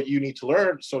learn what you need to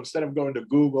learn. So instead of going to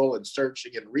Google and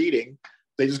searching and reading,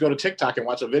 they just go to TikTok and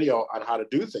watch a video on how to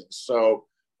do things. So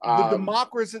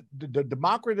the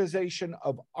democratization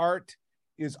of art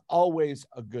is always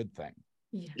a good thing.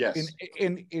 Yes.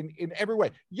 In every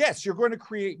way. Yes, you're going to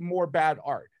create more bad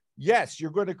art. Yes,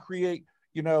 you're going to create,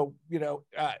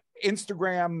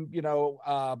 Instagram,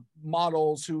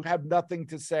 models who have nothing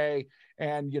to say,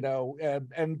 and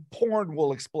porn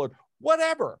will explode.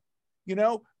 Whatever,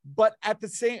 but at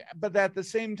the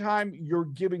same time, you're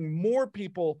giving more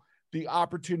people the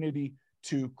opportunity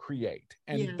to create.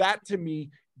 And that, to me,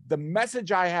 the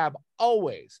message I have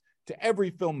always to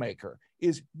every filmmaker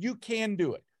is you can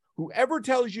do it. Whoever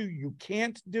tells you you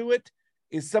can't do it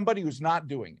is somebody who's not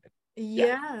doing it.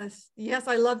 Yes, yes,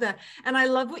 I love that. And I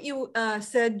love what you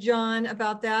said, John,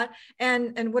 about that.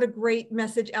 And what a great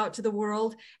message out to the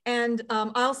world. And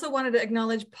I also wanted to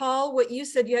acknowledge, Paul, what you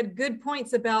said. You had good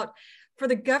points about, for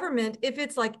the government, if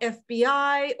it's like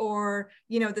FBI or,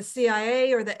 the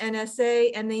CIA or the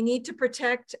NSA, and they need to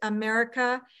protect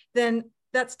America, then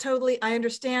that's totally, I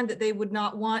understand that they would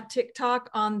not want TikTok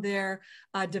on their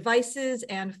devices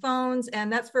and phones,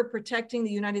 and that's for protecting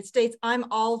the United States. I'm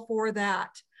all for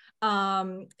that.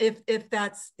 If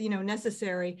that's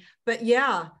necessary. But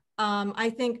yeah, I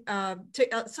think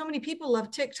so many people love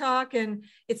TikTok, and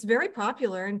it's very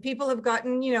popular, and people have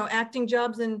gotten acting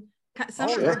jobs, and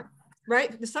some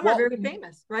right, some are very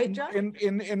famous, right, John?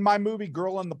 In my movie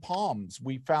Girl in the Palms,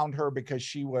 we found her because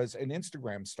she was an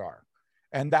Instagram star.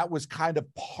 And that was kind of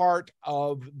part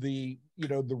of the,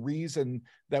 the reason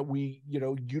that we,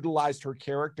 utilized her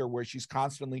character, where she's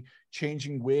constantly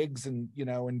changing wigs and,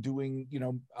 and doing,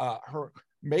 her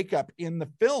makeup in the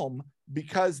film,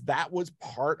 because that was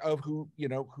part of who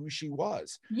she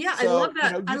was. Yeah, so, I love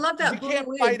that. I love that. You can't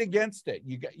fight against it.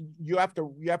 You have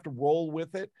to roll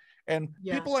with it. And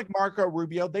people like Marco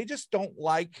Rubio, they just don't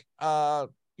like,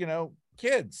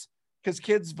 kids, because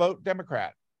kids vote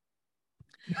Democrat.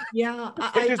 Yeah,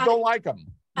 I just don't like them.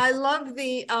 I love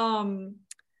the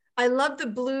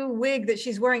blue wig that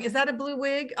she's wearing. Is that a blue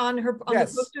wig on her on the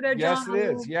poster there, John? Yes,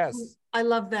 it is. Yes, I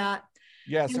love that.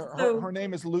 Yes, her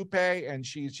name is Lupe, and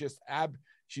she's just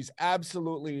she's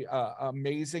absolutely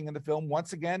amazing in the film.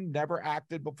 Once again, never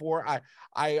acted before.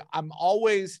 I'm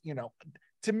always,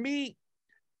 to me,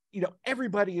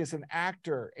 everybody is an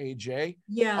actor, AJ.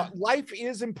 Yeah, life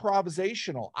is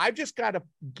improvisational. I've just got to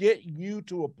get you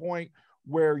to a point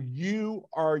where you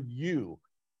are you.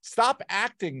 Stop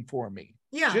acting for me.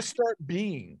 Yeah. Just start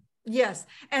being. Yes.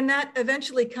 And that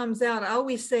eventually comes out. I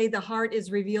always say the heart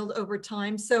is revealed over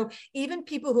time. So even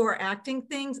people who are acting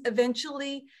things,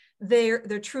 eventually their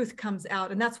truth comes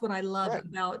out. And that's what I love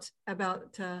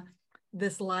about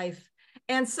this life.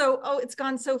 And so, it's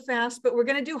gone so fast, but we're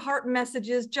going to do heart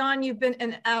messages. John, you've been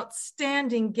an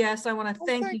outstanding guest. I want to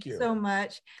thank you so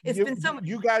much. It's been so much.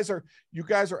 You guys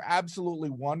are absolutely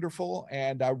wonderful.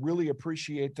 And I really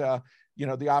appreciate,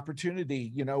 the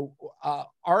opportunity.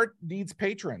 Art needs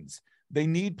patrons. They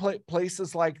need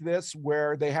places like this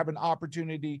where they have an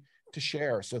opportunity to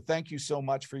share. So thank you so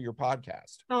much for your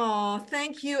podcast. Oh,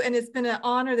 thank you. And it's been an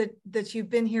honor that you've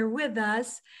been here with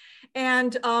us.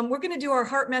 And we're going to do our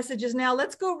heart messages now.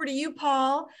 Let's go over to you,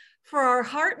 Paul, for our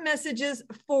heart messages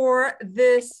for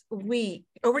this week.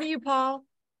 Over to you, Paul.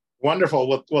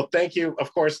 Wonderful. Well, thank you.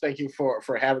 Of course, thank you for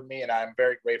having me. And I'm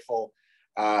very grateful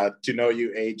to know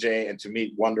you, AJ, and to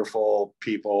meet wonderful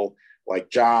people like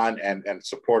John and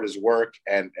support his work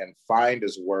and find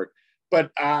his work.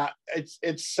 But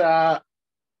it's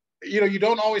you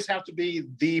don't always have to be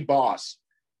the boss.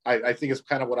 I think it's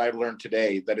kind of what I learned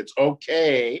today, that it's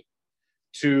okay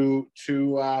to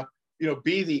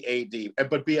be the AD,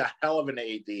 but be a hell of an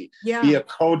AD, be a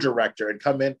co-director, and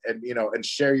come in and and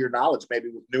share your knowledge maybe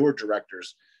with newer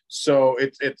directors. So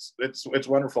it's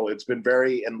wonderful. It's been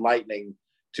very enlightening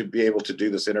to be able to do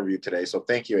this interview today. So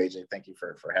thank you, AJ. Thank you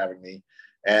for having me.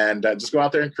 And just go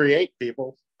out there and create,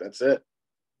 people. That's it.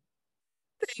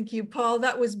 Thank you, Paul.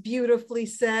 That was beautifully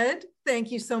said.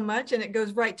 Thank you so much. And it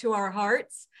goes right to our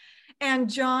hearts. And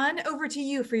John, over to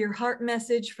you for your heart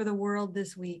message for the world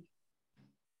this week.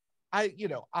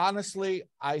 Honestly,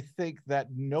 I think that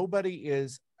nobody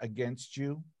is against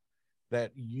you,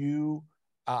 that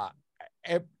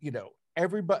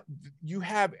everybody, you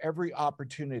have every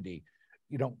opportunity.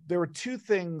 There are two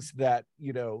things that,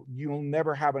 you'll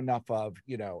never have enough of,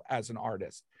 as an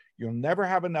artist. You'll never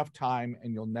have enough time,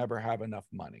 and you'll never have enough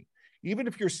money. Even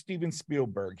if you're Steven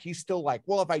Spielberg, he's still like,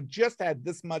 well, if I just had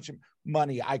this much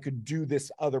money, I could do this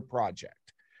other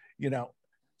project,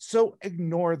 So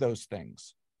ignore those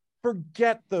things.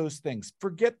 Forget those things.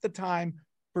 Forget the time,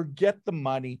 forget the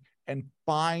money, and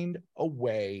find a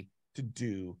way to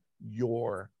do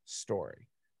your story,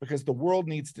 because the world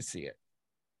needs to see it.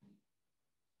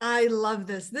 I love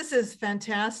this. This is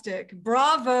fantastic.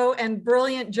 Bravo and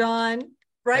brilliant, John.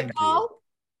 Right, Thank Paul?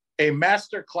 You. A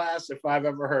master class if I've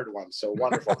ever heard one. So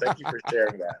wonderful. Thank you for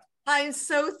sharing that. I'm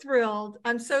so thrilled.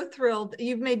 I'm so thrilled.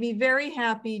 You've made me very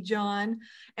happy, John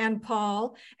and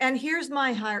Paul. And here's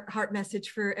my heart message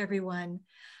for everyone.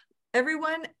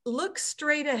 Everyone, look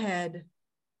straight ahead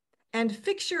and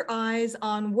fix your eyes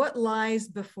on what lies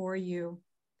before you.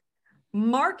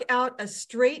 Mark out a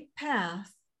straight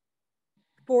path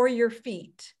for your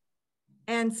feet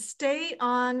and stay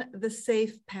on the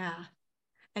safe path.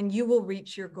 and you will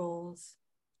reach your goals.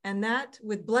 And that,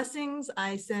 with blessings,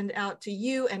 I send out to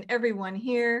you and everyone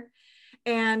here.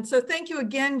 And so thank you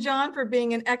again, John, for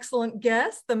being an excellent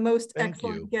guest, the most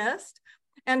excellent guest.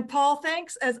 And Paul,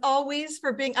 thanks as always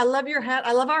for being, I love your hat.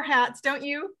 I love our hats, don't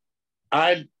you?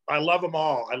 I love them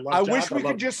all. I wish we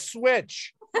could just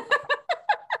switch.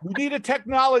 We need a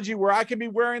technology where I can be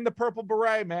wearing the purple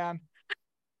beret, man.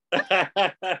 do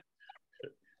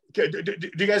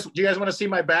you guys want to see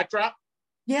my backdrop?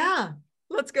 Yeah,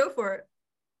 let's go for it.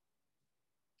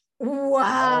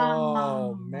 Wow.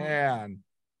 Oh man.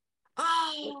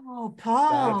 Oh,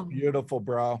 Paul. That's beautiful,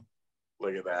 bro.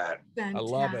 Look at that. Fantastic. I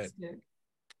love it.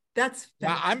 That's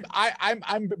fantastic.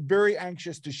 I'm very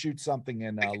anxious to shoot something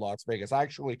in Las Vegas. I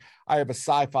have a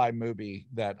sci-fi movie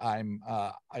that I'm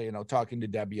talking to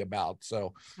Debbie about.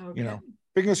 So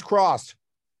fingers crossed.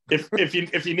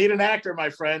 If you need an actor, my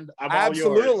friend, I'm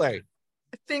absolutely all yours.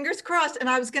 Fingers crossed. And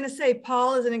I was going to say,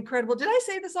 Paul is an incredible. Did I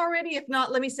say this already? If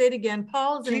not, let me say it again.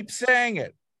 Paul is keep saying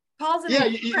it. Paul's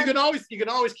an you can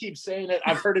always keep saying it.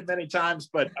 I've heard it many times,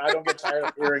 but I don't get tired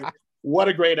of hearing what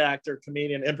a great actor,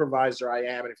 comedian, improviser I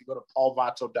am. And if you go to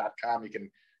paulvato.com, you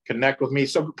can connect with me.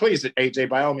 So please, AJ,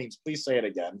 by all means, please say it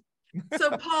again.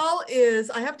 So Paul is,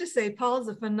 I have to say, Paul is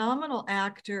a phenomenal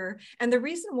actor. And the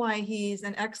reason why he's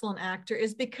an excellent actor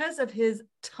is because of his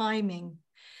timing.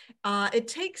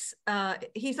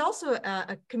 He's also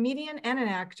a comedian and an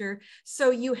actor. So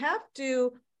you have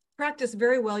to practice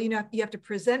very well. You have to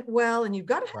present well, and you've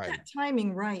got to have that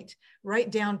timing right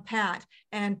down pat.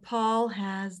 And Paul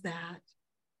has that.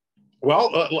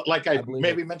 Well, like I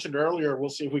maybe mentioned earlier, we'll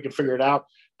see if we can figure it out.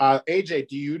 AJ,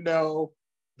 do you know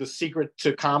the secret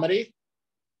to comedy?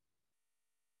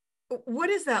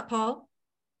 What is that, Paul?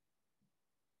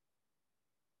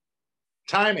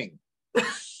 Timing.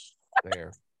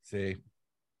 There.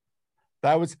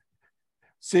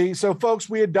 So folks,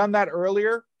 we had done that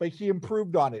earlier, but he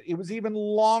improved on it. It was even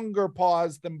longer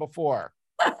pause than before.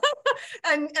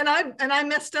 and I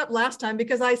messed up last time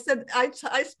because I said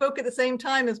I spoke at the same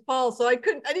time as Paul, so I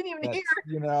didn't even hear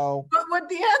what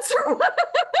the answer was.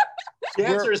 The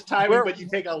answer is timing, but you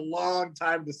take a long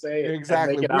time to say it.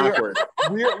 Exactly. And make it awkward.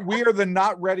 We are the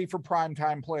not ready for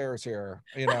primetime players here.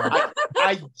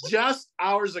 I just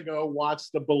hours ago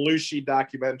watched the Belushi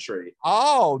documentary.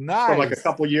 Oh, nice. From like a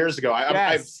couple of years ago.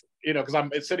 Because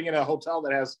I'm sitting in a hotel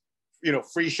that has,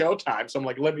 free show time. So I'm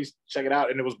like, let me check it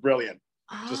out. And it was brilliant.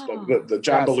 Just the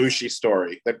John Belushi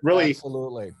story that really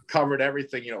covered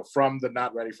everything, from the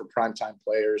not ready for primetime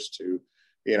players to,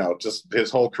 just his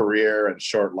whole career and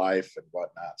short life and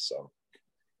whatnot. So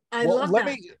let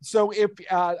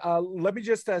me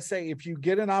just say, if you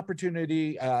get an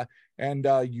opportunity and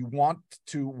you want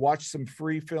to watch some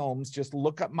free films, just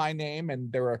look up my name,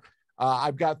 and there are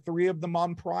I've got 3 of them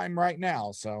on Prime right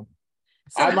now. So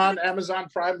I'm on Amazon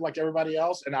Prime like everybody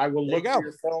else, and I will look for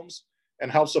your films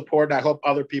and help support, and I hope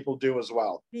other people do as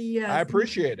well. Yes. I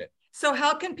appreciate it. So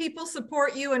how can people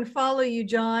support you and follow you,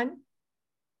 John?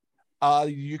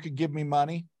 You could give me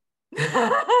money.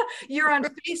 You're on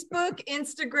Facebook,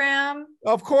 Instagram.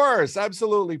 Of course,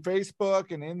 absolutely.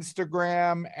 Facebook and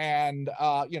Instagram. And,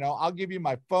 I'll give you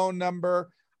my phone number.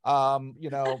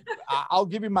 I'll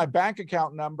give you my bank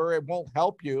account number. It won't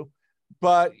help you,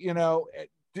 but,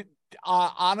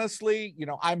 honestly,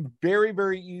 I'm very,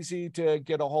 very easy to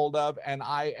get a hold of, and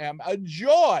I am a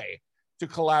joy to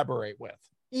collaborate with.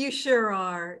 You sure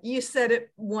are. You said it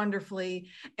wonderfully.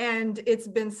 And it's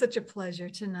been such a pleasure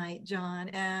tonight, John.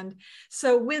 And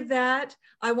so with that,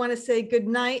 I want to say good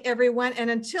night, everyone. And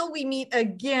until we meet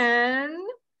again,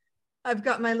 I've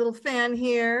got my little fan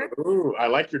here. Ooh, I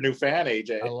like your new fan,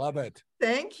 AJ. I love it.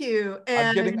 Thank you.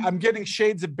 And I'm getting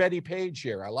shades of Betty Page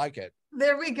here. I like it.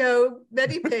 There we go.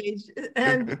 Betty Page.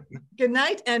 And good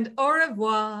night and au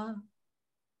revoir.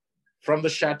 From the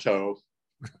chateau.